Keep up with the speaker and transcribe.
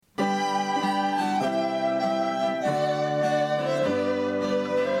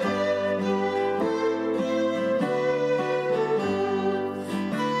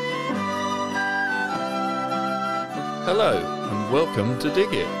Hello, and welcome to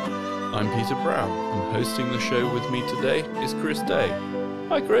Dig It. I'm Peter Brown, and hosting the show with me today is Chris Day.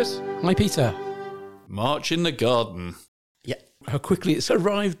 Hi, Chris. Hi, Peter. March in the garden. Yeah, how quickly it's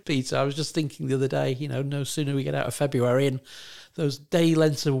arrived, Peter. I was just thinking the other day, no sooner we get out of February and those day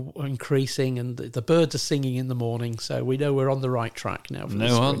lengths are increasing and the birds are singing in the morning, so we know we're on the right track now.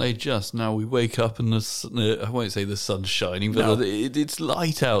 No, aren't they just? Now we wake up and I won't say the sun's shining, but it's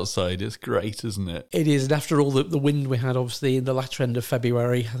light outside. It's great, isn't it? It is, and after all the wind we had, obviously, in the latter end of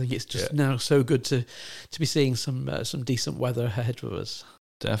February, I think it's just now so good to be seeing some decent weather ahead of us.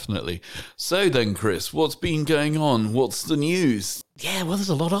 Definitely. So then, Chris, what's been going on? What's the news? Yeah, well, there's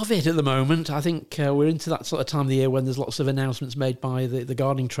a lot of it at the moment. I think we're into that sort of time of the year when there's lots of announcements made by the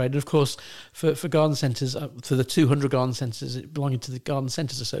gardening trade. And, of course, for garden centres, for the 200 garden centres belonging to the Garden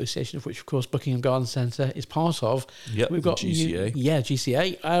Centres Association, of which, of course, Buckingham Garden Centre is part of. Yep, we've got GCA.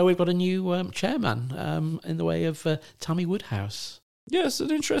 GCA. We've got a new chairman in the way of Tammy Woodhouse. Yes, an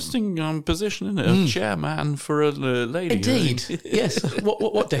interesting position, isn't it? A chairman for a lady. Indeed. Yes.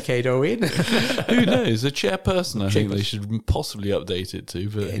 What decade are we in? Who knows? A chairperson, I think they should possibly update it to,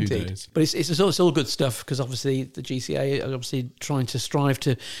 but Indeed. Who knows? But it's all good stuff because obviously the GCA are obviously trying to strive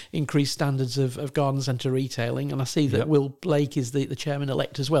to increase standards of garden centre retailing. And I see that Will Blake is the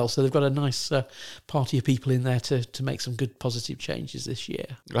chairman-elect as well. So they've got a nice party of people in there to make some good positive changes this year.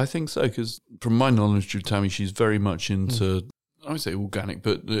 I think so, because from my knowledge of Tammy, she's very much into... I would say organic,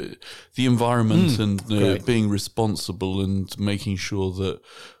 but the environment and being responsible and making sure that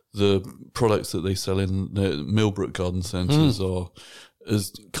the products that they sell in the Millbrook Garden Centres are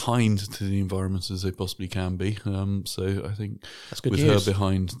as kind to the environment as they possibly can be. So I think with news. her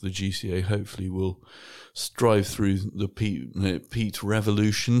behind the GCA, hopefully we'll strive through the peat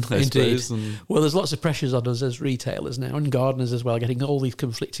revolution, I suppose. Well, there's lots of pressures on us as retailers now and gardeners as well, getting all these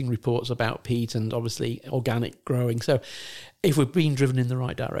conflicting reports about peat and obviously organic growing. So if we're being driven in the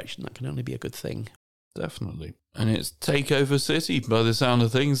right direction, that can only be a good thing. Definitely. And it's takeover city by the sound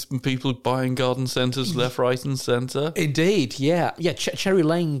of things. People buying garden centres left, right and centre. Indeed, yeah. Yeah, Cherry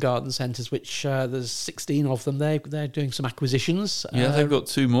Lane garden centres, which there's 16 of them. They're doing some acquisitions. Yeah, they've got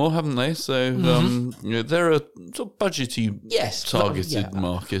two more, haven't they? So they're a sort of budgety targeted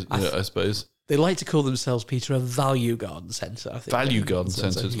market, I suppose. They like to call themselves, Peter, a value garden centre, I think. Value garden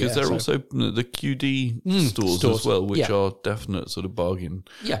centres, because they're also the QD stores as well, which are definite sort of bargain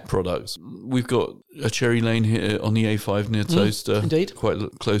products. We've got a Cherry Lane here on the A5 near Toaster, indeed, quite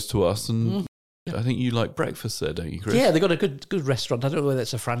close to us, and I think you like breakfast there, don't you, Chris? Yeah, they've got a good restaurant. I don't know whether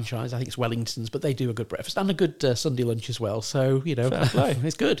it's a franchise. I think it's Wellington's, but they do a good breakfast and a good Sunday lunch as well. So,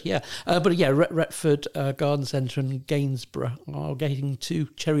 it's good, yeah. But yeah, Retford Garden Centre and Gainsborough are getting two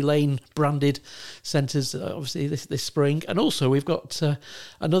Cherry Lane branded centres, obviously, this spring. And also, we've got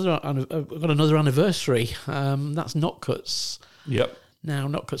another anniversary. That's Notcuts. Yep. Now,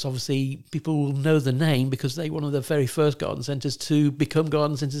 Notcuts, obviously, people will know the name because they were one of the very first garden centres to become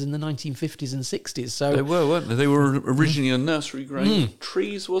garden centres in the 1950s and 60s. So they were, weren't they? They were originally a nursery growing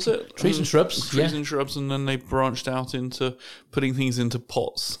trees, was it? Trees and shrubs. Trees and shrubs, and then they branched out into putting things into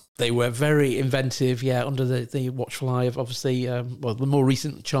pots. They were very inventive, under the watchful eye of, obviously, the more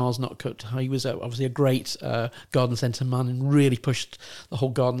recent Charles Notcut. He was obviously a great garden centre man and really pushed the whole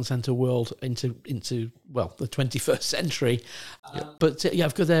garden centre world into the 21st century. But,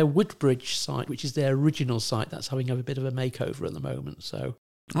 I've got their Woodbridge site, which is their original site. That's having a bit of a makeover at the moment, so...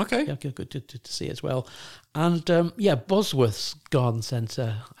 Okay. Yeah, good to see as well. And Bosworth's Garden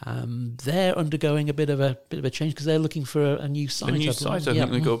Centre, they're undergoing a bit of a change because they're looking for a new site. I think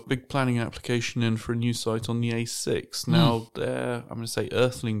they've got a big planning application in for a new site on the A6. Now they're, I'm going to say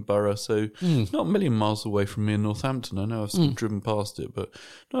Earthling Borough, so not a million miles away from me in Northampton. I know I've driven past it, but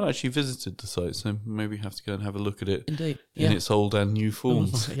not actually visited the site, so maybe have to go and have a look at it. Indeed. In its old and new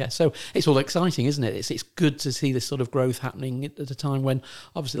forms. So it's all exciting, isn't it? It's good to see this sort of growth happening at a time when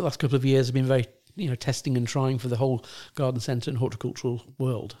obviously the last couple of years have been very testing and trying for the whole garden centre and horticultural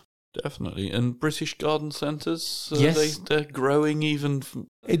world. Definitely. And British garden centres, yes. they're growing even from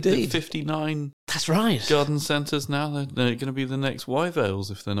 59. That's right. Garden centres now, they're going to be the next Wye-Vales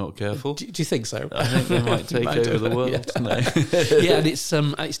if they're not careful. Do you think so? I think they might take over the world. And it's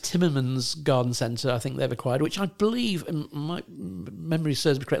Timmerman's Garden Centre, I think they've acquired, which I believe, my memory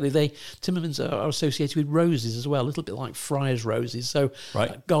serves me correctly, Timmermans are associated with roses as well, a little bit like Friar's roses. So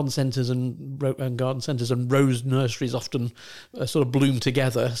garden centres and garden centres and rose nurseries often sort of bloom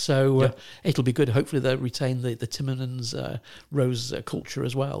together. So it'll be good. Hopefully they'll retain the Timmermans rose culture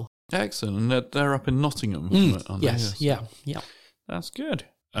as well. Excellent. And they're up in Nottingham. Yes. Yeah. That's good.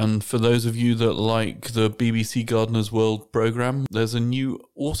 And for those of you that like the BBC Gardeners World programme, there's a new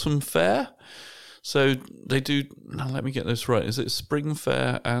autumn fair. So they do. Now let me get this right. Is it Spring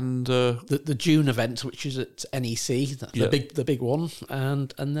Fair and the June event, which is at NEC, that's the big one,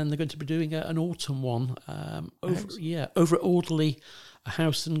 and then they're going to be doing an autumn one over at Audley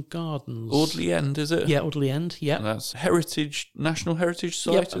House and Gardens. Audley End, is it? Yeah, Audley End. Yeah, and that's National Heritage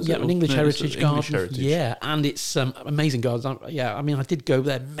Site. Yeah, an English Heritage Garden. English Heritage. Yeah, and it's amazing gardens. I mean, I did go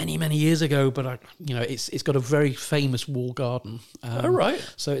there many years ago, but it's got a very famous wall garden. Right.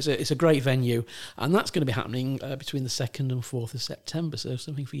 So it's a great venue, and that's going to be happening between the 2nd and 4th of September. So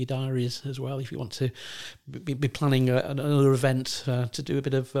something for your diaries as well, if you want to be planning another event to do a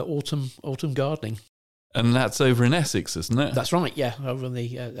bit of autumn gardening. And that's over in Essex, isn't it? That's right, yeah, over on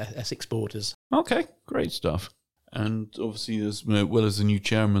the Essex borders. Okay, great stuff. And obviously, as well as the new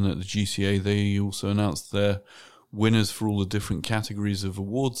chairman at the GCA, they also announced their winners for all the different categories of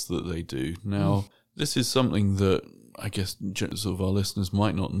awards that they do. Now, this is something that I guess sort of our listeners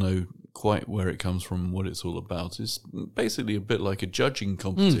might not know quite where it comes from and what it's all about. It's basically a bit like a judging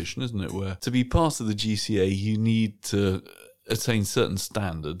competition, isn't it? Where to be part of the GCA, you need to attain certain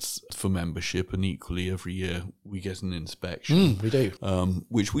standards for membership, and equally every year we get an inspection. We do.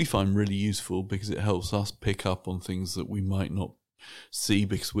 Which we find really useful because it helps us pick up on things that we might not see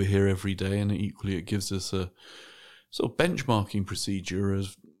because we're here every day, and equally it gives us a sort of benchmarking procedure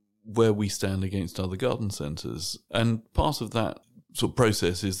as where we stand against other garden centres. And part of that sort of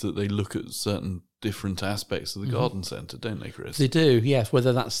process is that they look at certain different aspects of the garden centre, don't they, Chris? They do, yes.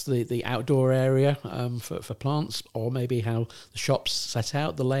 Whether that's the outdoor area for plants, or maybe how the shop's set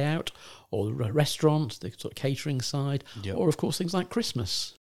out, the layout, or the restaurant, the sort of catering side, or of course things like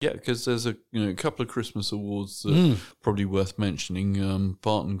Christmas. Yeah, because there's a couple of Christmas awards that probably worth mentioning.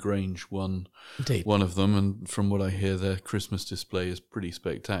 Barton Grange won one of them, and from what I hear, their Christmas display is pretty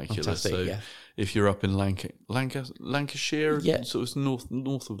spectacular. Fantastic, so if you're up in Lancashire, so it's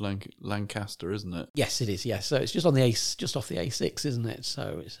north of Lancaster, isn't it? Yes, it is. Yes, so it's just off the A6, isn't it?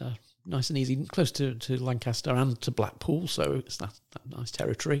 So it's nice and easy, close to Lancaster and to Blackpool, so it's that nice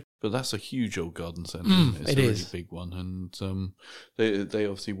territory. But that's a huge old garden centre. It's a really big one, and they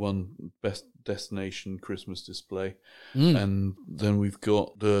obviously won Best Destination Christmas Display, and then we've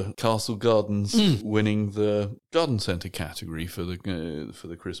got the Castle Gardens winning the garden centre category for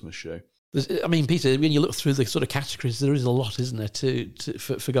the Christmas show. I mean, Peter, when you look through the sort of categories, there is a lot, isn't there,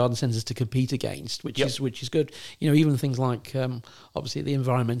 for garden centres to compete against, which is good. Even things like obviously the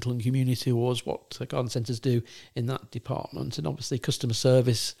environmental and community awards, what garden centres do in that department, and obviously customer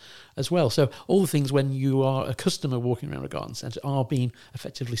service as well. So all the things when you are a customer walking around a garden centre are being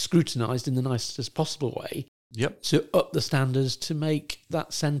effectively scrutinised in the nicest possible way. Yep. To up the standards to make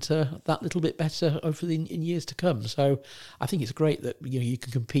that centre that little bit better in years to come. So I think it's great that you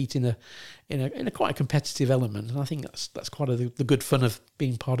can compete in a quite a competitive element, and I think that's quite the good fun of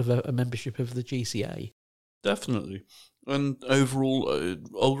being part of a membership of the GCA. Definitely. And overall,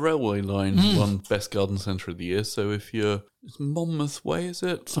 Old Railway Line won Best Garden Centre of the Year. So if it's Monmouth Way, is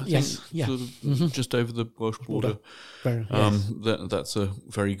it? Yes, yeah. Sort of just over the Welsh border. That's a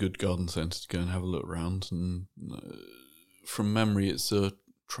very good garden centre to go and have a look around. And from memory, it's a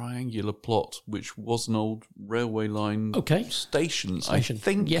triangular plot, which was an old railway line station, I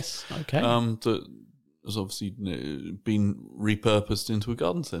think. Yes, okay. That has obviously been repurposed into a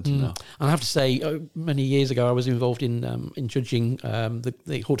garden centre now. And I have to say, many years ago, I was involved in judging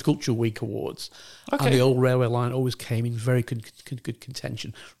the Horticultural Week Awards. Okay. And the Old Railway Line always came in very good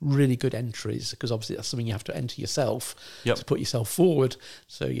contention, really good entries, because obviously that's something you have to enter yourself to put yourself forward.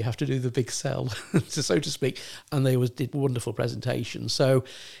 So you have to do the big sell, so to speak. And they always did wonderful presentations. So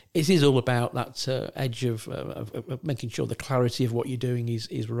it is all about that edge of making sure the clarity of what you're doing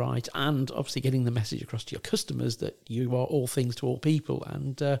is right, and obviously getting the message across to your customers that you are all things to all people,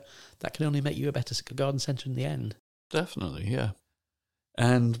 and that can only make you a better garden centre in the end. Definitely, yeah.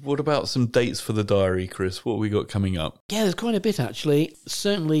 And what about some dates for the diary, Chris? What have we got coming up? Yeah, there's quite a bit, actually.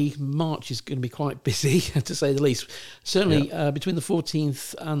 Certainly, March is going to be quite busy, to say the least. Certainly, between the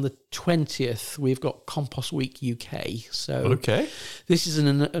 14th and the 20th, we've got Compost Week UK. So this is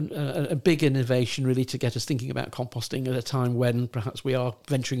a big innovation, really, to get us thinking about composting at a time when perhaps we are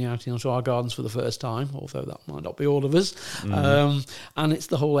venturing out into our gardens for the first time, although that might not be all of us. And it's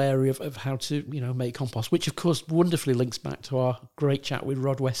the whole area of how to make compost, which, of course, wonderfully links back to our great chat with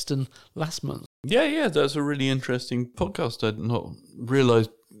Rod Weston last month. Yeah, that's a really interesting podcast. I'd not realised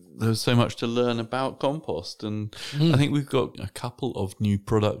there was so much to learn about compost, and I think we've got a couple of new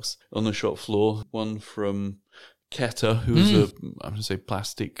products on the shop floor. One from Keta, who's I'm going to say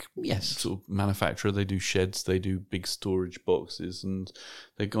plastic Yes. sort of manufacturer. They do sheds, they do big storage boxes, and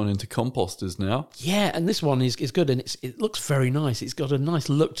they've gone into composters now. Yeah, and this one is good, and it looks very nice. It's got a nice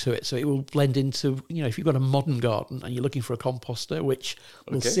look to it, so it will blend into, if you've got a modern garden and you're looking for a composter, which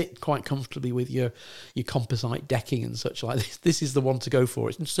will sit quite comfortably with your composite decking and such like this is the one to go for.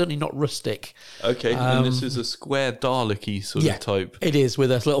 It's certainly not rustic. Okay, and this is a square Dalek-y sort of type. It is,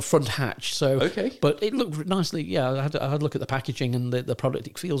 with a little front hatch. So, okay, but it looked nicely. Yeah, I had a look at the packaging and the product.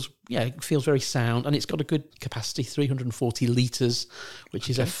 It feels very sound, and it's got a good capacity, 340 litres, which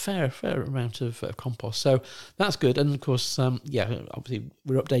is a fair amount of compost. So that's good. And of course, obviously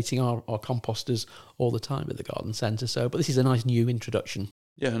we're updating our composters all the time at the garden centre. So, but this is a nice new introduction.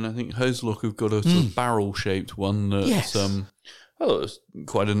 Yeah, and I think Hoselock have got a sort of barrel-shaped one that's it's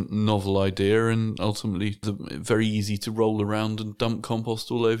quite a novel idea, and ultimately very easy to roll around and dump compost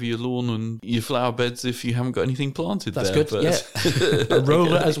all over your lawn and your flower beds if you haven't got anything planted that's there. That's good, yeah. A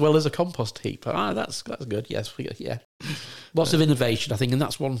roller as well as a compost heap. That's good, yes. Yeah. Lots of innovation, I think, and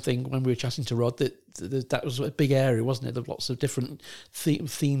that's one thing when we were chatting to Rod, that was a big area, wasn't it? There were lots of different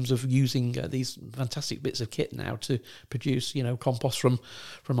themes of using these fantastic bits of kit now to produce, compost from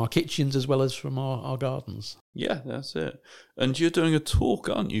our kitchens as well as from our gardens. Yeah, that's it. And you're doing a talk,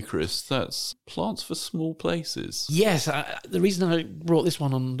 aren't you, Chris? That's Plants for Small Places. Yes, the reason I brought this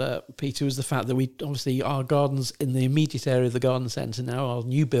one on, Peter, was the fact that our gardens in the immediate area of the garden centre now, our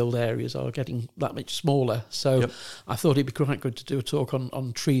new build areas are getting that much smaller. So I thought it'd be quite good to do a talk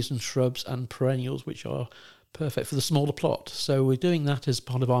on trees and shrubs and perennials, which are perfect for the smaller plot. So we're doing that as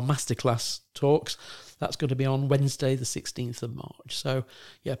part of our masterclass talks. That's going to be on Wednesday, the 16th of March. So,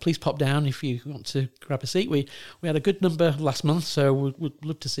 please pop down if you want to grab a seat. We had a good number last month, so we'd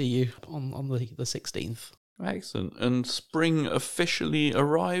love to see you on the 16th. Excellent. And spring officially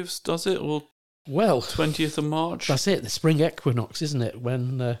arrives, does it? Or 20th of March? That's it, the spring equinox, isn't it?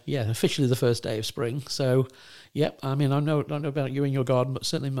 When, officially the first day of spring. So, I don't know about you in your garden, but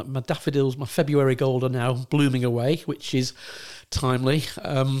certainly my daffodils, my February gold are now blooming away, which is timely.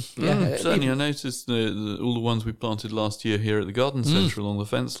 Certainly, I noticed all the ones we planted last year here at the garden centre along the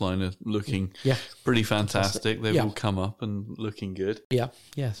fence line are looking pretty fantastic. They've all come up and looking good. Yeah.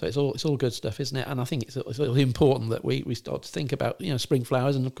 So it's all good stuff, isn't it? And I think it's really important that we start to think about spring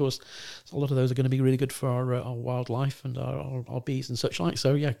flowers, and of course a lot of those are going to be really good for our wildlife and our bees and such like.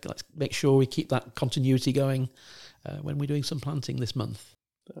 So let's make sure we keep that continuity going when we're doing some planting this month.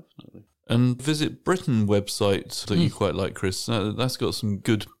 Definitely. And Visit Britain website that you quite like, Chris. That's got some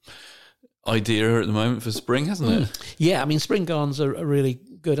good idea at the moment for spring, hasn't it? Yeah, spring gardens are really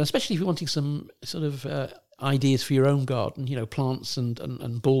good, especially if you're wanting some sort of ideas for your own garden, plants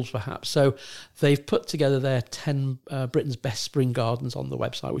and bulbs perhaps. So they've put together their 10 Britain's best spring gardens on the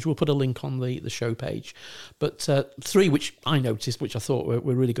website, which we'll put a link on the show page. But 3 which I noticed, which I thought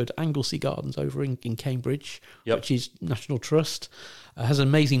were really good. Anglesey Gardens over in Cambridge, which is National Trust. Has an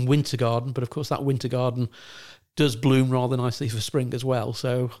amazing winter garden, but of course that winter garden does bloom rather nicely for spring as well.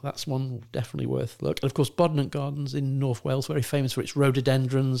 So that's one definitely worth a look. And of course Bodnant Gardens in North Wales, very famous for its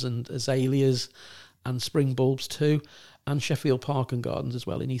rhododendrons and azaleas and spring bulbs too, and Sheffield Park and Gardens as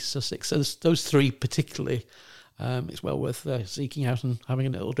well in East Sussex. So those 3 particularly, it's well worth seeking out and having a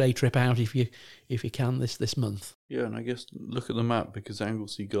little day trip out if you can this month. Yeah, and I guess look at the map, because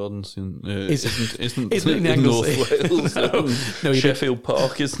Anglesey Gardens isn't in North Wales. No, Sheffield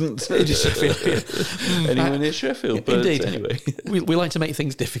Park isn't anywhere near Sheffield. But indeed. Anyway, we like to make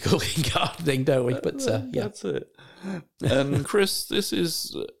things difficult in gardening, don't we? But that's it. And Chris, this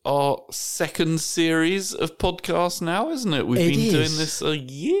is our second series of podcasts now, isn't it? We've been doing this a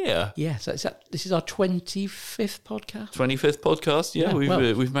year. Yeah, so this is our 25th podcast. 25th podcast, yeah.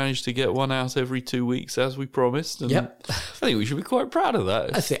 We've managed to get one out every 2 weeks as we promised. And I think we should be quite proud of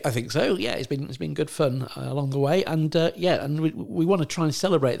that. I think so. Yeah, it's been good fun along the way, and we want to try and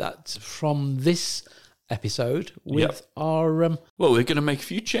celebrate that from this episode with our... we're going to make a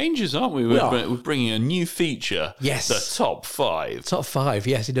few changes, aren't we? We're bringing a new feature. Yes. The Top 5. Top 5,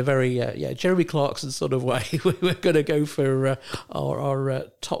 yes, in a very, Jeremy Clarkson sort of way. We're going to go for our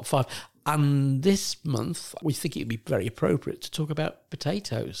top 5. And this month, we think it'd be very appropriate to talk about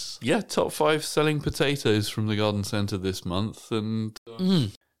potatoes. Yeah, top 5 selling potatoes from the garden centre this month. And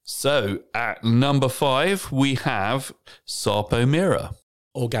so, at number 5, we have Sarpo Mira.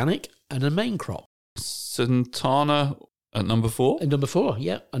 Organic and a main crop. Santana at number 4. And number 4,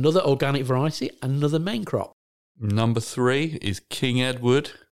 another organic variety, another main crop. Number 3 is King Edward.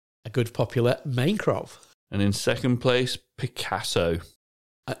 A good popular main crop. And in second place, Picasso.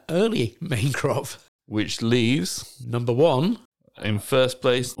 An early main crop. Which leaves... Number 1. In first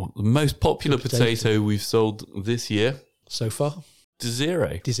place, the most popular potato we've sold this year so far.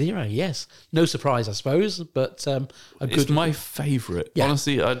 Desiree. Desiree, yes. No surprise, I suppose, but it's my favourite. Yeah.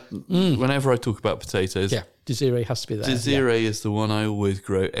 Honestly, whenever I talk about potatoes, Desiree has to be there. Desiree is the one I always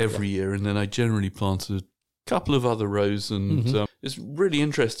grow every year, and then I generally plant a couple of other rows, and it's really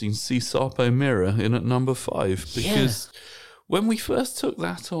interesting to see Sarpo Mira in at number 5, because when we first took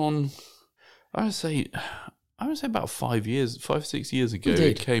that on, I would say about 5 or 6 years ago, Indeed.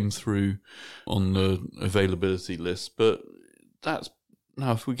 It came through on the availability list, but that's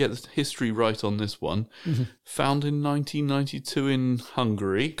now, if we get the history right on this one, found in 1992 in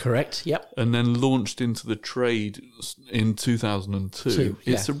Hungary. Correct, yep. And then launched into the trade in 2002.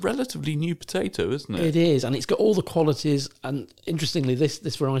 It's a relatively new potato, isn't it? It is, and it's got all the qualities. And interestingly, this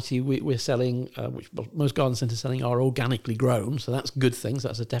variety we're selling, which most garden centres selling, are organically grown. So that's good things.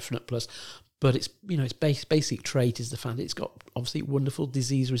 That's a definite plus. But its basic trait is the fact it's got obviously wonderful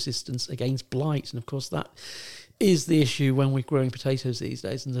disease resistance against blight, and of course that is the issue when we're growing potatoes these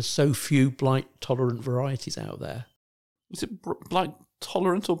days, and there's so few blight-tolerant varieties out there. Is it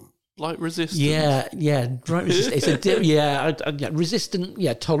blight-tolerant or blight-resistant? Yeah, blight resistant. It's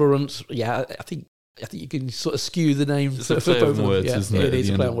resistant, tolerant. Yeah, I think you can sort of skew the name. It's a play on words, isn't it? It is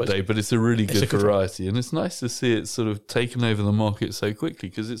a play on words. But it's a really good variety, and it's nice to see it sort of taken over the market so quickly,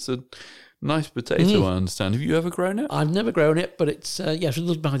 because it's a nice potato, I understand. Have you ever grown it? I've never grown it, but it's if you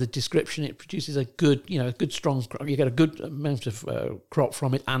look by the description, it produces a good, good strong crop. You get a good amount of crop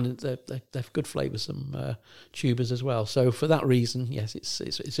from it, and they've good flavoursome tubers as well. So for that reason, yes,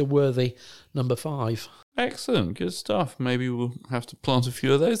 it's a worthy number 5. Excellent, good stuff. Maybe we'll have to plant a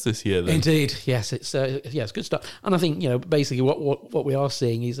few of those this year then. Indeed, yes, it's good stuff. And I think basically what we are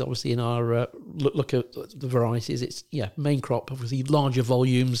seeing is obviously in our look at the varieties, it's main crop. Obviously, larger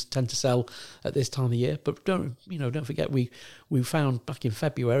volumes tend to sell at this time of year, but don't forget we found back in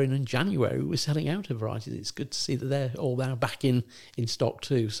February and in January we were selling out of varieties. It's good to see that they're all now back in stock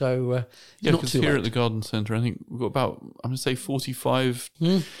too. So because here at the garden centre, I think we've got about 45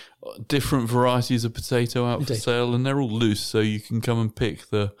 different varieties of potato out for sale, and they're all loose, so you can come and pick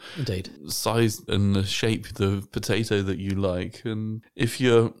the size and the shape of the potato that you like. And if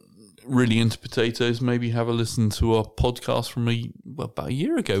you're really into potatoes, maybe have a listen to our podcast from about a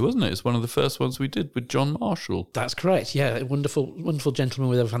year ago, wasn't it? It's one of the first ones we did with John Marshall. That's correct. Yeah, a wonderful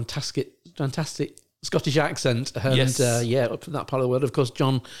gentleman with a fantastic Scottish accent, and up from that part of the world. Of course,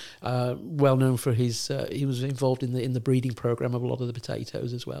 John, well known for his, he was involved in the breeding program of a lot of the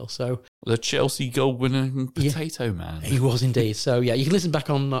potatoes as well. So the Chelsea gold-winning potato man, he was indeed. So you can listen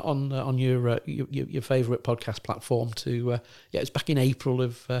back on your favourite podcast platform to it's back in April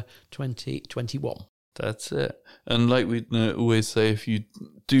of 2021. That's it. And like we always say, if you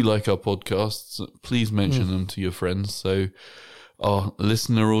do like our podcasts, please mention them to your friends. So our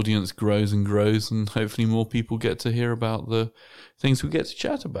listener audience grows and grows, and hopefully more people get to hear about the things we get to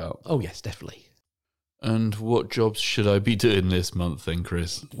chat about. Oh, yes, definitely. And what jobs should I be doing this month then,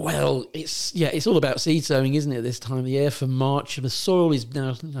 Chris? Well, it's all about seed sowing, isn't it, this time of year for March? The soil is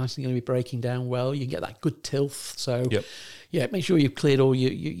now nicely going to be breaking down well. You can get that good tilth. So, make sure you've cleared all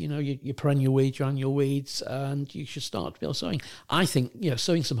your perennial weeds, your annual weeds, and you should start to be able sowing. I think,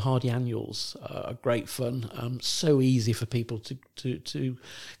 sowing some hardy annuals are great fun. So easy for people to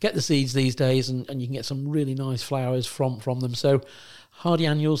get the seeds these days, and you can get some really nice flowers from them. So hardy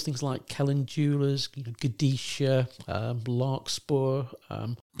annuals, things like calendulas, Gadisha, larkspur.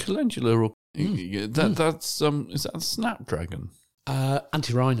 Calendula, or that's is that a snapdragon?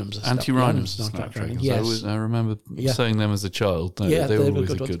 Antirrhinums. Antirrhinums snapdragons. Yes. I remember saying them as a child. They were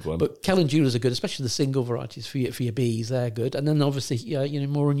always a good one. But calendulas are good, especially the single varieties for your bees. They're good. And then obviously,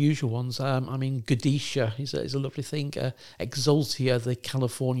 more unusual ones. Gadisha is a lovely thing. Exaltia, the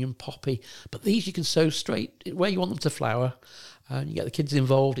Californian poppy. But these you can sow straight where you want them to flower. You get the kids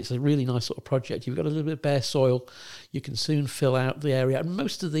involved. It's a really nice sort of project. You've got a little bit of bare soil. You can soon fill out the area. And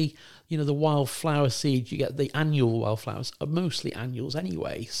most of the, the wildflower seeds, you get the annual wildflowers, are mostly annuals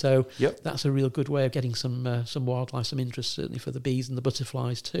anyway. So that's a real good way of getting some wildlife, some interest, certainly for the bees and the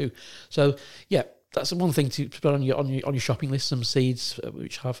butterflies too. So, that's one thing to put on your shopping list, some seeds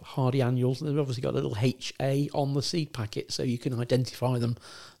which have hardy annuals. They've obviously got a little HA on the seed packet, so you can identify them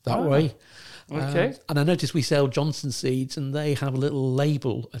that way. Okay. And I noticed we sell Johnson seeds, and they have a little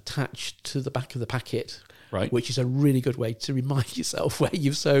label attached to the back of the packet, right? Which is a really good way to remind yourself where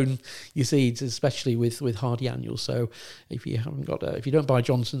you've sown your seeds, especially with hardy annuals. So if you haven't got, if you don't buy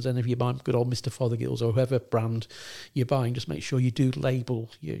Johnson's, and if you buy good old Mr. Fothergill's or whoever brand you're buying, just make sure you do label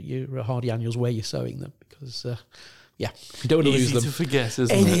your hardy annuals where you're sowing them, because Yeah, you don't want to lose Easy them. to forget,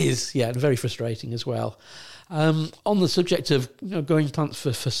 isn't It it? is, yeah, and very frustrating as well. On the subject of growing plants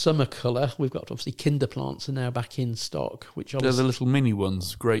for summer colour, we've got obviously Kinder plants are now back in stock, which They're obviously the little mini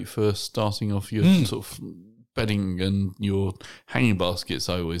ones, great for starting off your sort of bedding and your hanging baskets.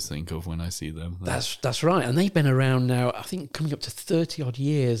 I always think of when I see them. That's right, and they've been around now. I think coming up to 30 odd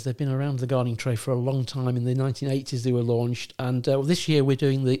years. They've been around the gardening tray for a long time. In the 1980s, they were launched, and this year we're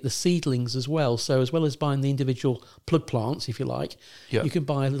doing the seedlings as well. So as well as buying the individual plug plants, if you like, Yep. you can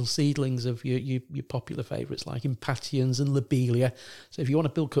buy little seedlings of your popular favourites like Impatiens and Lobelia. So if you want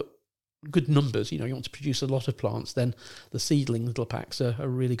to build up good numbers, you want to produce a lot of plants, then the seedling little packs are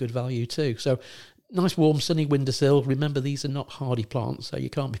really good value too. So nice warm sunny windowsill. Remember, these are not hardy plants, so you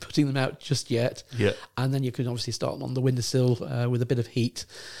can't be putting them out just yet. Yeah. And then you can obviously start them on the windowsill with a bit of heat,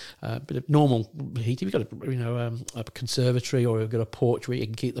 a bit of normal heat. If you've got a conservatory or you've got a porch where you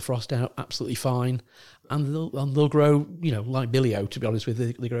can keep the frost out, absolutely fine. And they'll grow, like Billio, to be honest with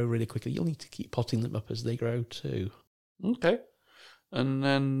you, they grow really quickly. You'll need to keep potting them up as they grow too. Okay. And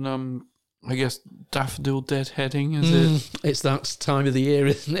then I guess daffodil deadheading, is it? It's that time of the year,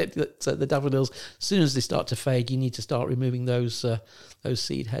 isn't it? That the daffodils, as soon as they start to fade, you need to start removing those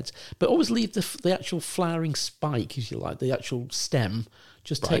seed heads. But always leave the actual flowering spike, if you like, the actual stem.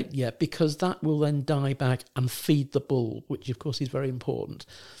 Just Right. because that will then die back and feed the bulb, which of course is very important.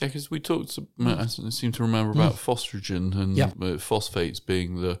 Yeah, because we talked, I seem to remember about phostrogen and Yeah. phosphates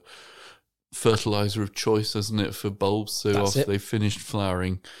being the fertilizer of choice, isn't it, for bulbs? So That's after it. they've finished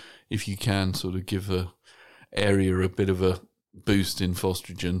flowering, if you can sort of give a area a bit of a boost in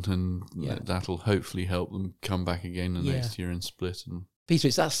phostrogen, and Yeah. that'll hopefully help them come back again the next year and split. And Peter,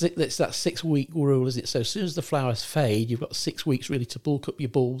 it's that 6 week rule, isn't it? So as soon as the flowers fade, you've got 6 weeks really to bulk up your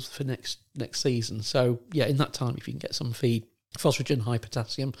bulbs for next season. So yeah, in that time, if you can get some feed, phostrogen, high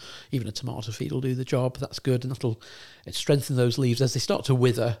potassium, even a tomato feed will do the job. That's good, and it'll strengthen those leaves as they start to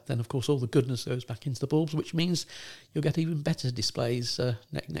wither. Then, of course, all the goodness goes back into the bulbs, which means you'll get even better displays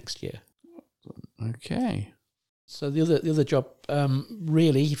next year. okay. So the other job,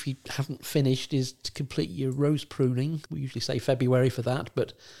 really, if you haven't finished, is to complete your rose pruning. We usually say February for that,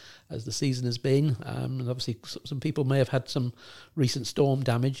 but as the season has been, and obviously some people may have had some recent storm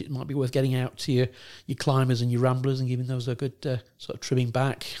damage, it might be worth getting out to your climbers and your ramblers and giving those a good sort of trimming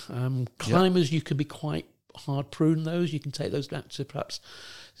back. Climbers, you can be quite hard prune those. You can take those back to perhaps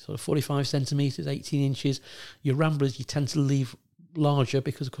sort of 45 centimetres, 18 inches. Your ramblers, you tend to leave larger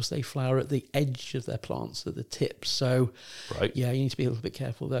because, of course, they flower at the edge of their plants, at the tips. So, Right. yeah, you need to be a little bit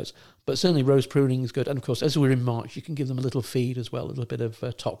careful of those. But certainly rose pruning is good. And, of course, as we're in March, you can give them a little feed as well, a little bit of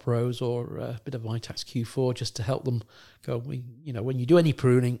top rose or a bit of Vitax Q4 just to help them go. When you do any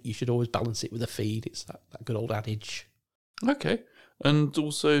pruning, you should always balance it with a feed. It's that good old adage. Okay. And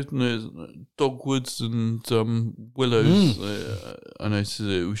also dogwoods and willows. I noticed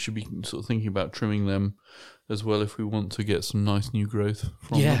that we should be sort of thinking about trimming them as well if we want to get some nice new growth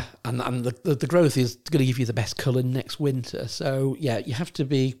from them. And the growth is going to give you the best colour next winter. So, yeah, you have to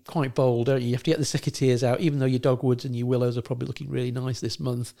be quite bold, don't you? You have to get the secateurs out, even though your dogwoods and your willows are probably looking really nice this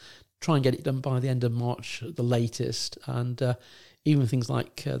month. Try and get it done by the end of March at the latest. And even things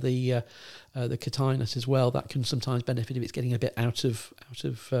like the Catinus as well, that can sometimes benefit if it's getting a bit out of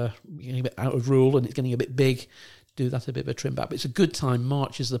rule and it's getting a bit big. Do that a bit of a trim back, but it's a good time.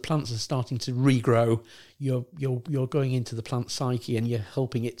 March, as the plants are starting to regrow, you're going into the plant psyche and you're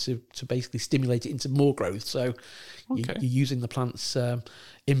helping it to basically stimulate it into more growth. So you're using the plant's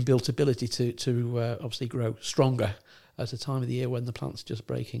inbuilt ability to obviously grow stronger at a time of the year when the plant's just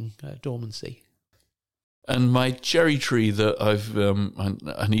breaking dormancy. And my cherry tree that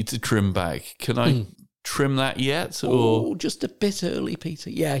I need to trim back. Can I trim that yet? Or Just a bit early, Peter.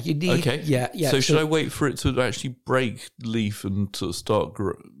 Yeah, you need. okay, Yeah. So should I wait for it to actually break leaf and to start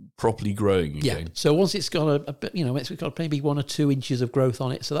properly growing again? Yeah. So once it's got a bit, it's got maybe 1 or 2 inches of growth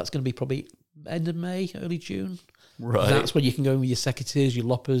on it. So that's going to be probably end of May, early June. Right. That's when you can go in with your secateurs, your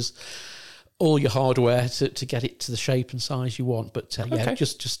loppers, all your hardware to get it to the shape and size you want. But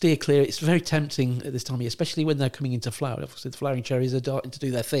just steer clear. It's very tempting at this time of year, especially when they're coming into flower. Obviously, the flowering cherries are starting to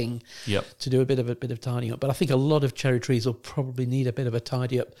do their thing. Yep. To do a bit of tidying up. But I think a lot of cherry trees will probably need a bit of a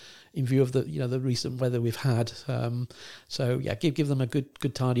tidy up in view of the recent weather we've had. So yeah, give them a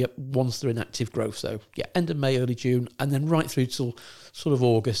good tidy up once they're in active growth. So yeah, end of May, early June, and then right through till sort of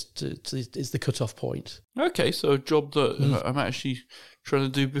August is the cut-off point. Okay, so a job that I'm actually trying to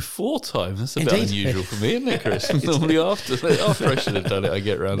do before time. That's a bit Indeed. unusual for me, isn't it, Chris? Normally after I should have done it, I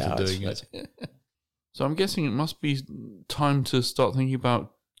get around to doing it. So I'm guessing it must be time to start thinking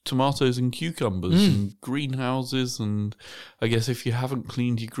about tomatoes and cucumbers and greenhouses. And I guess if you haven't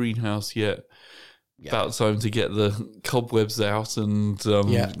cleaned your greenhouse yet, About time to get the cobwebs out and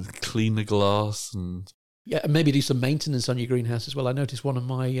clean the glass and... Yeah, and maybe do some maintenance on your greenhouse as well. I noticed one of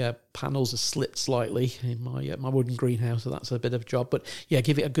my panels has slipped slightly in my wooden greenhouse, so that's a bit of a job. But yeah,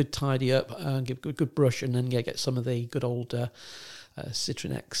 give it a good tidy up, give it a good brush, and then get some of the good old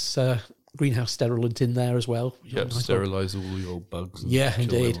Citronex greenhouse sterilant in there as well. Yep, sterilise all the old bugs. And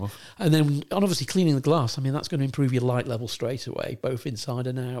indeed. And then obviously cleaning the glass, I mean, that's going to improve your light level straight away, both inside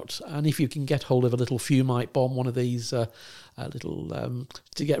and out. And if you can get hold of a little fumite bomb, one of these to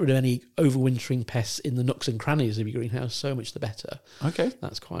get rid of any overwintering pests in the nooks and crannies of your greenhouse, so much the better. Okay.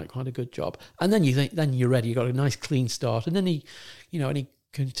 That's quite a good job. And then then you're ready. You've got a nice clean start. And any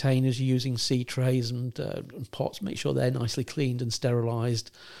containers you're using, seed trays and pots, make sure they're nicely cleaned and sterilised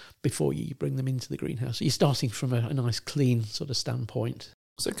before you bring them into the greenhouse. So you're starting from a nice clean sort of standpoint.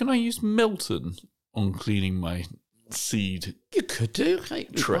 So can I use Milton on cleaning my seed? You could do.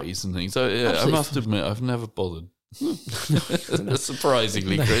 Trays and things. I must admit, I've never bothered.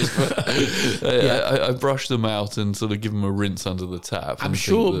 Surprisingly, Chris, but I brush them out and sort of give them a rinse under the tap. I'm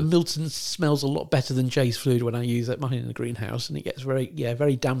sure Milton smells a lot better than Jay's Fluid when I use mine in the greenhouse, and it gets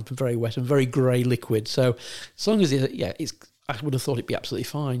very damp and very wet and very grey liquid. So as long as I would have thought it'd be absolutely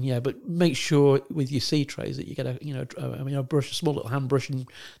fine, but make sure with your seed trays that you get a brush, a small little hand brush, and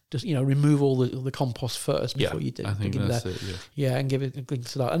just remove all the compost first before you do. I think that's it. Yeah, and give it a good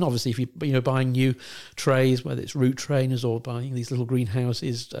start. And obviously, if you're buying new trays, whether it's root trainers or buying these little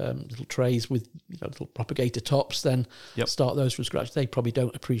greenhouses, little trays with little propagator tops, then start those from scratch. They probably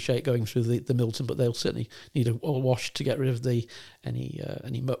don't appreciate going through the Milton, but they'll certainly need a wash to get rid of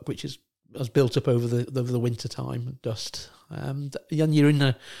any muck which has built up over the winter time and dust. And you're in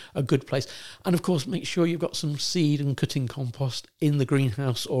a good place. And of course, make sure you've got some seed and cutting compost in the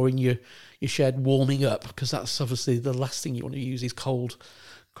greenhouse or in your shed warming up, because that's obviously the last thing you want to use is cold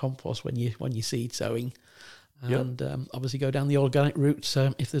compost when you're seed sowing. And obviously go down the organic route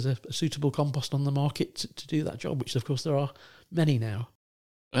if there's a suitable compost on the market to do that job, which of course there are many now.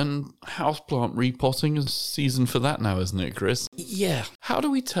 And houseplant repotting is season for that now, isn't it, Chris? Yeah. How do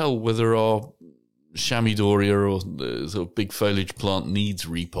we tell whether our Chamidoria or the sort of big foliage plant needs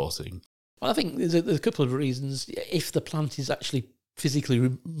repotting? Well, I think there's a couple of reasons. If the plant is actually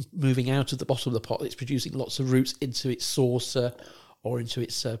physically moving out of the bottom of the pot, it's producing lots of roots into its saucer or into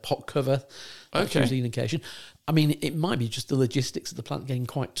its pot cover. That's usually an indication. I mean, it might be just the logistics of the plant getting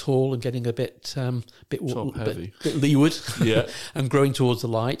quite tall and getting a bit heavy, bit leeward, yeah, and growing towards the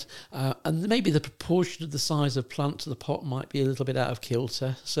light. And maybe the proportion of the size of plant to the pot might be a little bit out of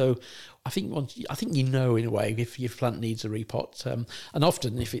kilter. So I think in a way if your plant needs a repot. And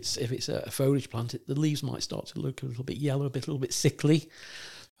often if it's a foliage plant, the leaves might start to look a little bit yellow, a little bit sickly.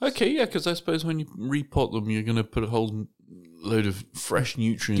 Okay, yeah, because I suppose when you repot them, you're going to put a whole load of fresh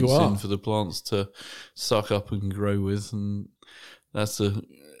nutrients in for the plants to suck up and grow with, and that's a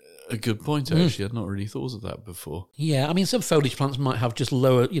good point, actually. I'd not really thought of that before. Yeah, I mean, some foliage plants might have just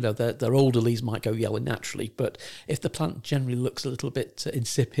lower, their older leaves might go yellow naturally, but if the plant generally looks a little bit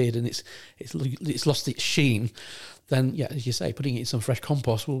insipid and it's lost its sheen, then, as you say, putting it in some fresh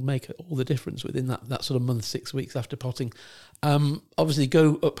compost will make all the difference within that sort of month, 6 weeks after potting. Obviously,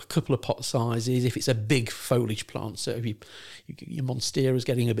 go up a couple of pot sizes if it's a big foliage plant. So if your Monstera is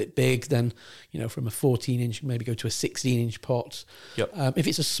getting a bit big, then, from a 14-inch, maybe go to a 16-inch pot. Yep. If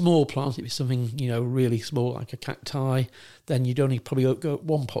it's a small plant, if it's something, really small like a cacti, then you'd only probably go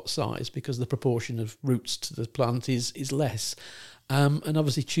one pot size because the proportion of roots to the plant is less. And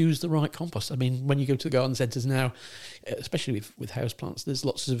obviously choose the right compost. I mean, when you go to the garden centres now, especially with houseplants, there's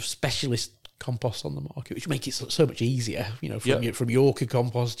lots of specialist composts on the market, which make it so much easier. From your orchid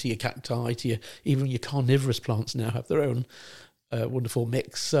compost to your cacti to even your carnivorous plants now have their own wonderful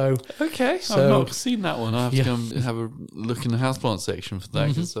mix. So I've not seen that one. I have to go and have a look in the houseplant section for that.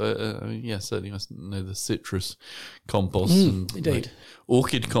 Because certainly I know the citrus compost and indeed.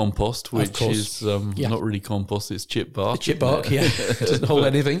 Orchid compost, which is not really compost; it's chip bark. The chip bark, it doesn't hold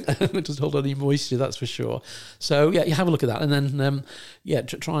anything. It doesn't hold any moisture, that's for sure. So you have a look at that, and then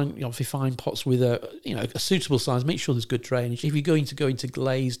try and obviously find pots with a suitable size. Make sure there's good drainage. If you're going to go into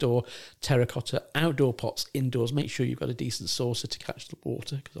glazed or terracotta outdoor pots indoors, make sure you've got a decent saucer to catch the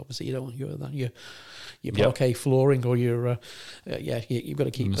water, because obviously you don't want your parquet flooring or your you've got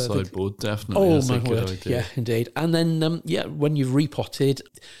to keep the sideboard. Definitely, that's my word, idea. Yeah, indeed. And then when you've repotted,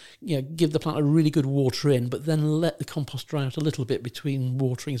 give the plant a really good water in, but then let the compost dry out a little bit between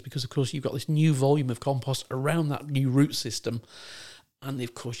waterings, because of course you've got this new volume of compost around that new root system. And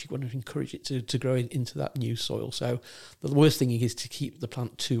of course, you want to encourage it to grow into that new soil. So the worst thing is to keep the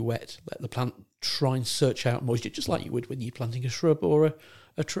plant too wet. Let the plant try and search out moisture, just like you would when you're planting a shrub or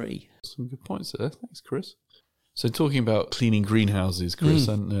a tree. Some good points there. Thanks, Chris. So talking about cleaning greenhouses, Chris,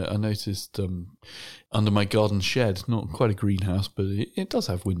 I noticed under my garden shed, not quite a greenhouse, but it does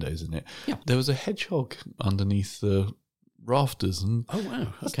have windows in it. Yeah. There was a hedgehog underneath the rafters, and Oh, wow.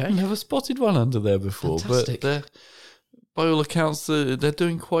 Okay. I've never spotted one under there before. Fantastic. But by all accounts, they're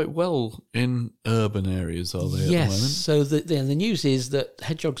doing quite well in urban areas, are they? Yes. At the moment? So the news is that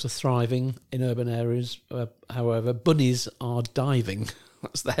hedgehogs are thriving in urban areas. However, bunnies are diving.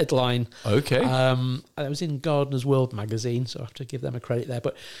 That's the headline. Okay. I was in Gardener's World magazine, so I have to give them a credit there.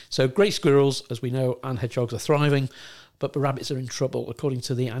 But so great squirrels, as we know, and hedgehogs are thriving, but the rabbits are in trouble, according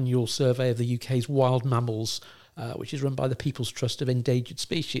to the annual survey of the UK's wild mammals, which is run by the People's Trust of Endangered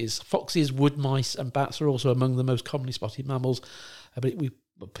Species. Foxes, wood mice, and bats are also among the most commonly spotted mammals.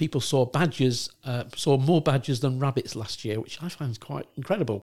 But people saw more badgers than rabbits last year, which I find quite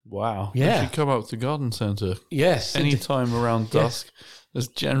incredible. Wow. Yeah. You should come up to the garden centre. Yes. Any time around dusk. There's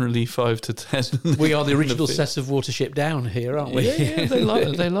generally 5 to 10. We are the original Cess of Watership Down here, aren't we? Yeah,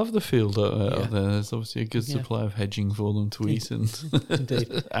 they love the field out there. There's obviously a good supply of hedging for them to eat, and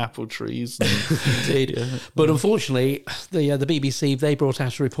Indeed. apple trees. Indeed. Yeah. But unfortunately, the BBC, they brought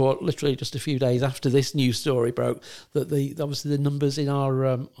out a report literally just a few days after this news story broke that obviously the numbers in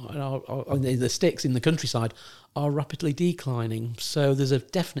in the sticks in the countryside are rapidly declining. So there's a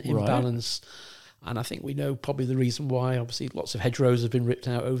definite imbalance. Right. And I think we know probably the reason why. Obviously, lots of hedgerows have been ripped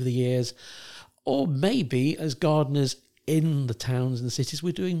out over the years. Or maybe as gardeners in the towns and the cities,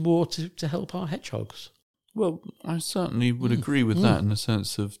 we're doing more to help our hedgehogs. Well, I certainly would agree with that in the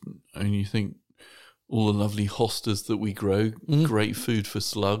sense of, and you think all the lovely hostas that we grow, great food for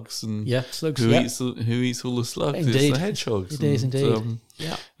slugs, and slugs, who eats all the slugs? Indeed. It's the hedgehogs. It is indeed.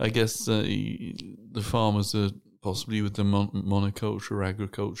 I guess the farmers are possibly with the monoculture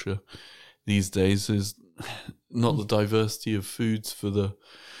agriculture these days is not the diversity of foods for the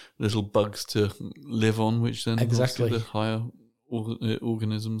little bugs to live on, which then the higher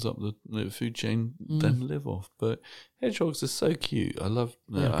organisms up the food chain then live off. But hedgehogs are so cute. I love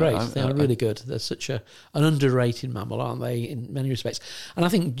them. They're great. They are really good. They're such an underrated mammal, aren't they, in many respects? And I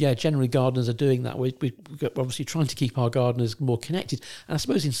think, generally gardeners are doing that. We're obviously trying to keep our gardeners more connected. And I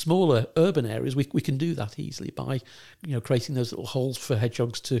suppose in smaller urban areas, we can do that easily by, creating those little holes for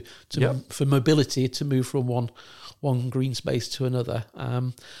hedgehogs for mobility to move from one green space to another.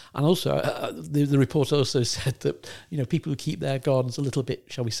 And also, the report also said that, people who keep their gardens a little bit,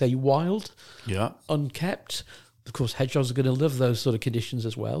 shall we say, wild, unkept. Of course, hedgehogs are going to love those sort of conditions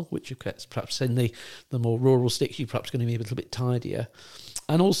as well, which perhaps in the more rural sticks, you're perhaps going to be a little bit tidier.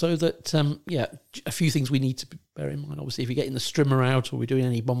 And also that, a few things we need to bear in mind. Obviously, if you're getting the strimmer out or we're doing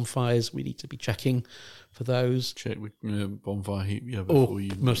any bonfires, we need to be checking for those. Check with bonfire heat, before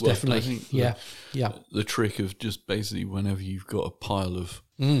you... Most definitely, The trick of just basically whenever you've got a pile of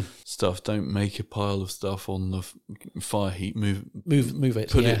stuff, don't make a pile of stuff on the fire heat. Move it.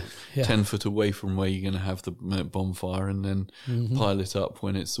 Put it 10 foot away from where you're going to have the bonfire, and then pile it up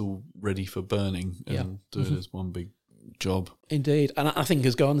when it's all ready for burning, and do it as one big job. Indeed. And I think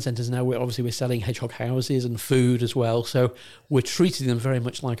as garden centres now, we're selling hedgehog houses and food as well. So we're treating them very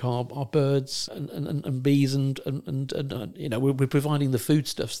much like our birds and bees and we're providing the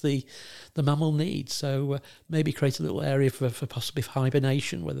foodstuffs the mammal needs. So maybe create a little area for possibly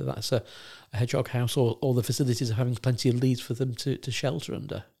hibernation, whether that's a hedgehog house or the facilities are having plenty of leaves for them to shelter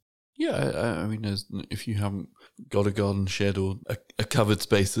under. Yeah, I mean, if you haven't got a garden shed or a covered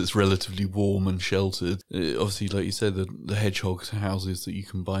space that's relatively warm and sheltered, obviously, like you said, the hedgehog houses that you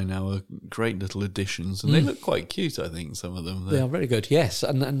can buy now are great little additions, and they look quite cute, I think, some of them. They are very good, yes,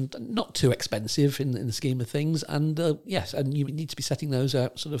 and not too expensive in the scheme of things, and yes, and you need to be setting those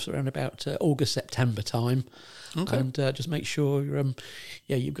out sort of around about August, September time. Okay. And just make sure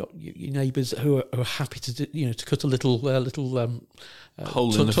you've got your neighbours who are happy to cut a little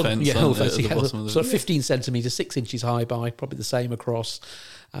hole in the fence. Sort of 15 centimetres, 6 inches high by probably the same across.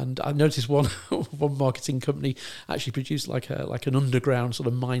 And I noticed one marketing company actually produced like an underground sort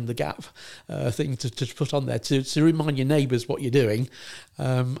of mind the gap thing to put on there to remind your neighbours what you're doing.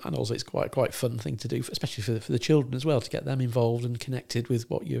 And also it's quite a fun thing to do, especially for the children as well, to get them involved and connected with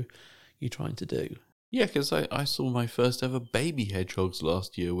what you're trying to do. Yeah, because I saw my first ever baby hedgehogs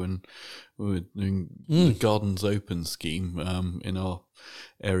last year when we were doing the Gardens Open scheme in our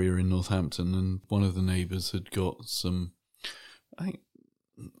area in Northampton, and one of the neighbours had got some, I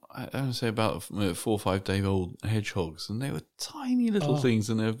I don't say about 4 or 5 day old hedgehogs, and they were tiny little things,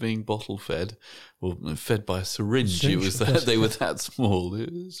 and they were being bottle fed, or fed by a syringe. It was that they were that small.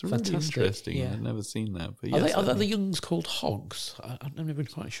 It was really interesting. Yeah. I'd never seen that. But yes, are the youngs called hogs? I'm never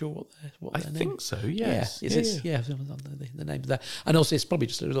quite sure what I their think so. Yes, the name of that. And also, it's probably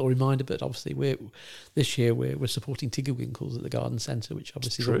just a little reminder. But obviously, this year we're supporting Tigerwinkles at the Garden Centre, which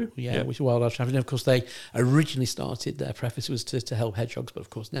obviously which is wildlife trafficking. Of course, they originally started, their preface was to help hedgehogs, but of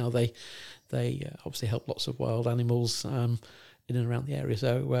course now they obviously help lots of wild animals in and around the area.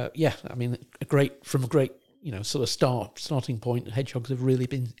 So I mean, from a great sort of starting point, hedgehogs have really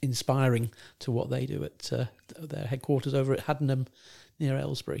been inspiring to what they do at their headquarters over at Haddenham near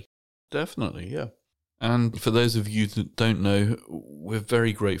Aylesbury. Definitely, yeah. And for those of you that don't know, we're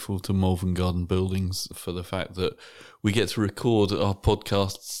very grateful to Malvern Garden Buildings for the fact that we get to record our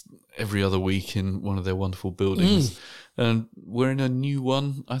podcasts every other week in one of their wonderful buildings. And we're in a new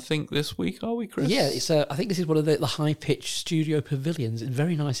one, I think, this week, are we, Chris? Yeah, I think this is one of the high-pitched studio pavilions, and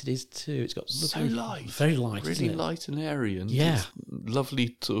very nice it is too. It's got so light. Very light, really light and airy, and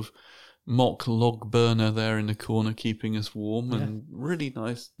lovely sort of mock log burner there in the corner keeping us warm, and really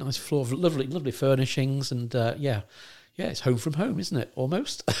nice floor, lovely furnishings, and it's home from home, isn't it?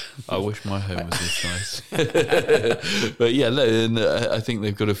 Almost. I wish my home was this nice. But yeah, and I think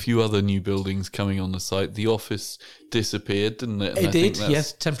they've got a few other new buildings coming on the site. The office disappeared, didn't it? It did,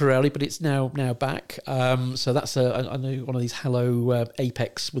 yes, temporarily, but it's now back. So that's I know one of these Hello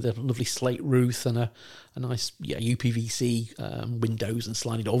Apex with a lovely slate roof and a nice UPVC windows and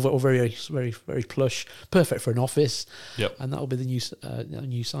sliding door, all very very very plush, perfect for an office. Yep. And that'll be the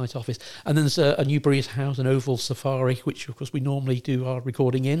new site office. And then there's a Newbury's House, an oval safari, which of course we normally do our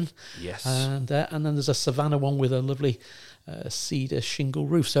recording in. Yes. And then there's a Savannah one with a lovely cedar shingle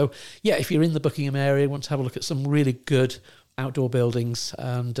roof. So yeah, if you're in the Buckingham area, want to have a look at some really good outdoor buildings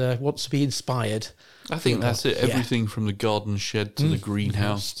and want to be inspired, I think that's it. Everything from the garden shed to the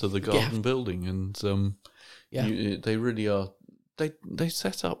greenhouse to the garden building, and they really are. They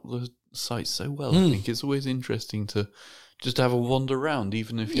set up the site so well. I think it's always interesting to just have a wander around,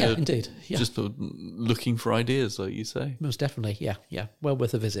 even if you're just looking for ideas, like you say. Most definitely, yeah. Well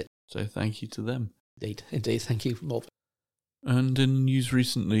worth a visit. So thank you to them. Indeed. Thank you, Malvern. And in the news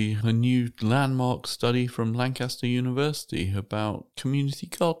recently, a new landmark study from Lancaster University about community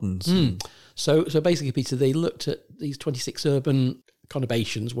gardens. So basically, Peter, they looked at these 26 urban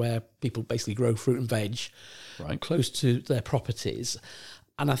conurbations where people basically grow fruit and veg close to their properties.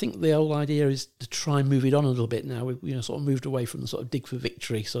 And I think the whole idea is to try and move it on a little bit now. We've sort of moved away from the sort of dig for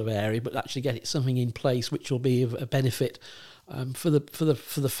victory sort of area, but actually get something in place which will be of a benefit for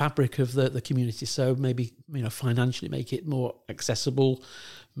the fabric of the community. So maybe financially make it more accessible,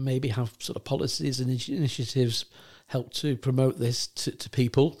 maybe have sort of policies and initiatives help to promote this to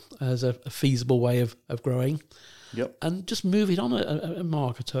people as a feasible way of growing. Yep. And just move it on a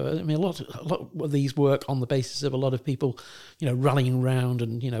marketer. I mean, a lot of these work on the basis of a lot of people, rallying around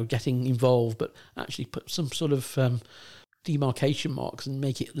and, getting involved, but actually put some sort of demarcation marks and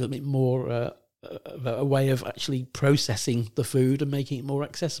make it a little bit more a way of actually processing the food and making it more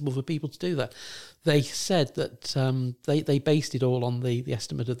accessible for people to do that. They said that they based it all on the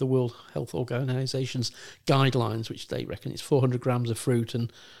estimate of the World Health Organization's guidelines, which they reckon it's 400 grams of fruit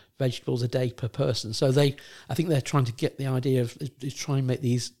and vegetables a day per person. So I think they're trying to get the idea of try and make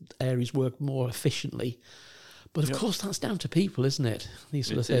these areas work more efficiently. But of course, that's down to people, isn't it? These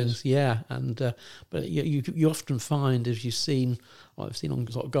sort of things, yeah. And but you often find, as I've seen on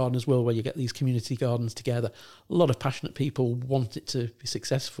sort of Gardeners World, where you get these community gardens together, a lot of passionate people want it to be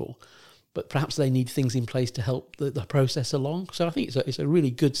successful, but perhaps they need things in place to help the process along. So I think it's a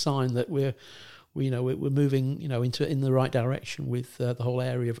really good sign that we're moving in the right direction with the whole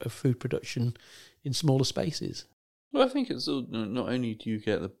area of food production in smaller spaces. Well, I think it's not only do you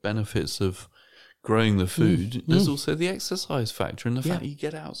get the benefits of growing the food, there's also the exercise factor and the fact that you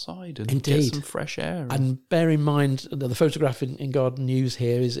get outside and get some fresh air. And bear in mind, the photograph in Garden News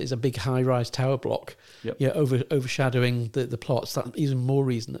here is a big high-rise tower block, overshadowing the plots. That's even more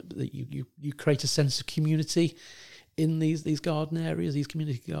reason that you create a sense of community in these garden areas, these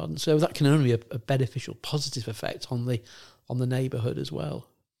community gardens. So that can only be a beneficial, positive effect on the neighbourhood as well.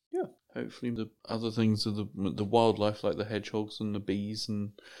 Yeah, hopefully the other things are the wildlife, like the hedgehogs and the bees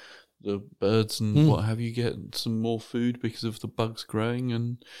and the birds and what have you, get some more food because of the bugs growing.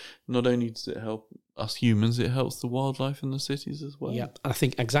 And not only does it help us humans, it helps the wildlife in the cities as well. Yeah, I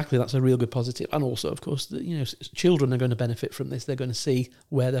think exactly that's a real good positive. And also, of course, children are going to benefit from this. They're going to see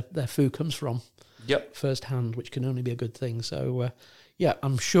where their food comes from. Yep. Firsthand, which can only be a good thing. So, yeah,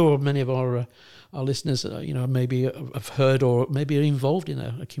 I'm sure many of our listeners, maybe have heard or maybe are involved in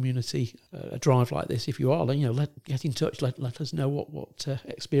a community a drive like this. If you are, get in touch. Let us know what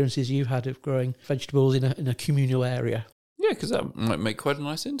experiences you've had of growing vegetables in a communal area. Yeah, because that might make quite a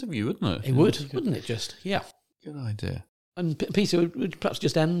nice interview, wouldn't it? It would, wouldn't it? Just good idea. And Peter, would perhaps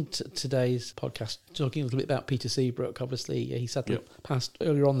just end today's podcast talking a little bit about Peter Seabrook. Obviously, he sadly passed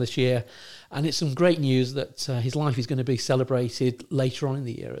earlier on this year, and it's some great news that his life is going to be celebrated later on in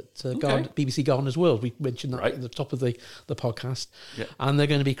the year at BBC Gardener's World. We mentioned that at the top of the podcast. Yeah. And they're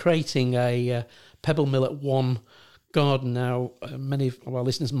going to be creating a Pebble Mill at One garden. Now, many of our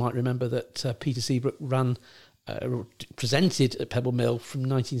listeners might remember that Peter Seabrook presented at Pebble Mill from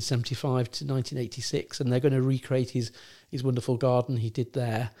 1975 to 1986, and they're going to recreate his wonderful garden he did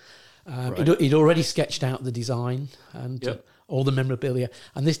there. He'd already sketched out the design and all the memorabilia,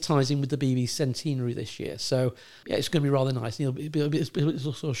 and this ties in with the BBC centenary this year. So it's going to be rather nice. It'll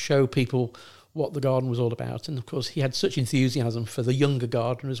also show people what the garden was all about, and of course he had such enthusiasm for the younger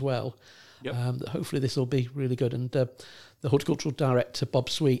gardener as well. That hopefully this will be really good. And the horticultural director, Bob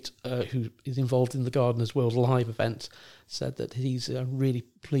Sweet, who is involved in the Gardeners World Live event, said that he's really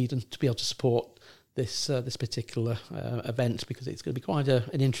pleased to be able to support this particular event, because it's going to be quite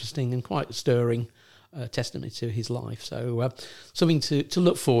an interesting and quite stirring testimony to his life. So something to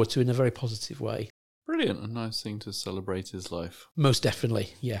look forward to in a very positive way. Brilliant. A nice thing to celebrate his life. Most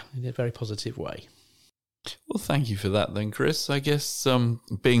definitely, yeah, in a very positive way. Well, thank you for that then, Chris. I guess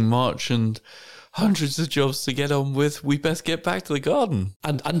being March and hundreds of jobs to get on with, we best get back to the garden.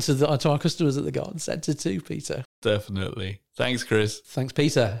 And to our customers at the garden centre too, Peter. Definitely. Thanks, Chris. Thanks,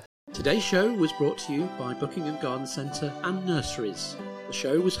 Peter. Today's show was brought to you by Buckingham Garden Centre and Nurseries. The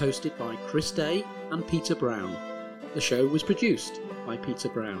show was hosted by Chris Day and Peter Brown. The show was produced by Peter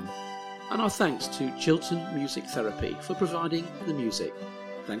Brown. And our thanks to Chiltern Music Therapy for providing the music.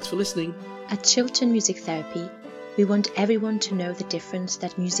 Thanks for listening. At Chiltern Music Therapy, we want everyone to know the difference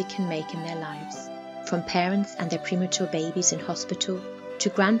that music can make in their lives. From parents and their premature babies in hospital to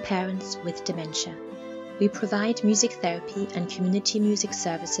grandparents with dementia. We provide music therapy and community music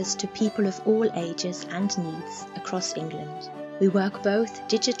services to people of all ages and needs across England. We work both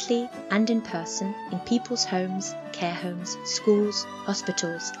digitally and in person in people's homes, care homes, schools,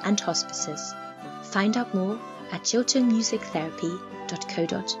 hospitals and hospices. Find out more at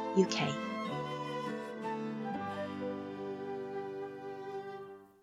chilternmusictherapy.co.uk.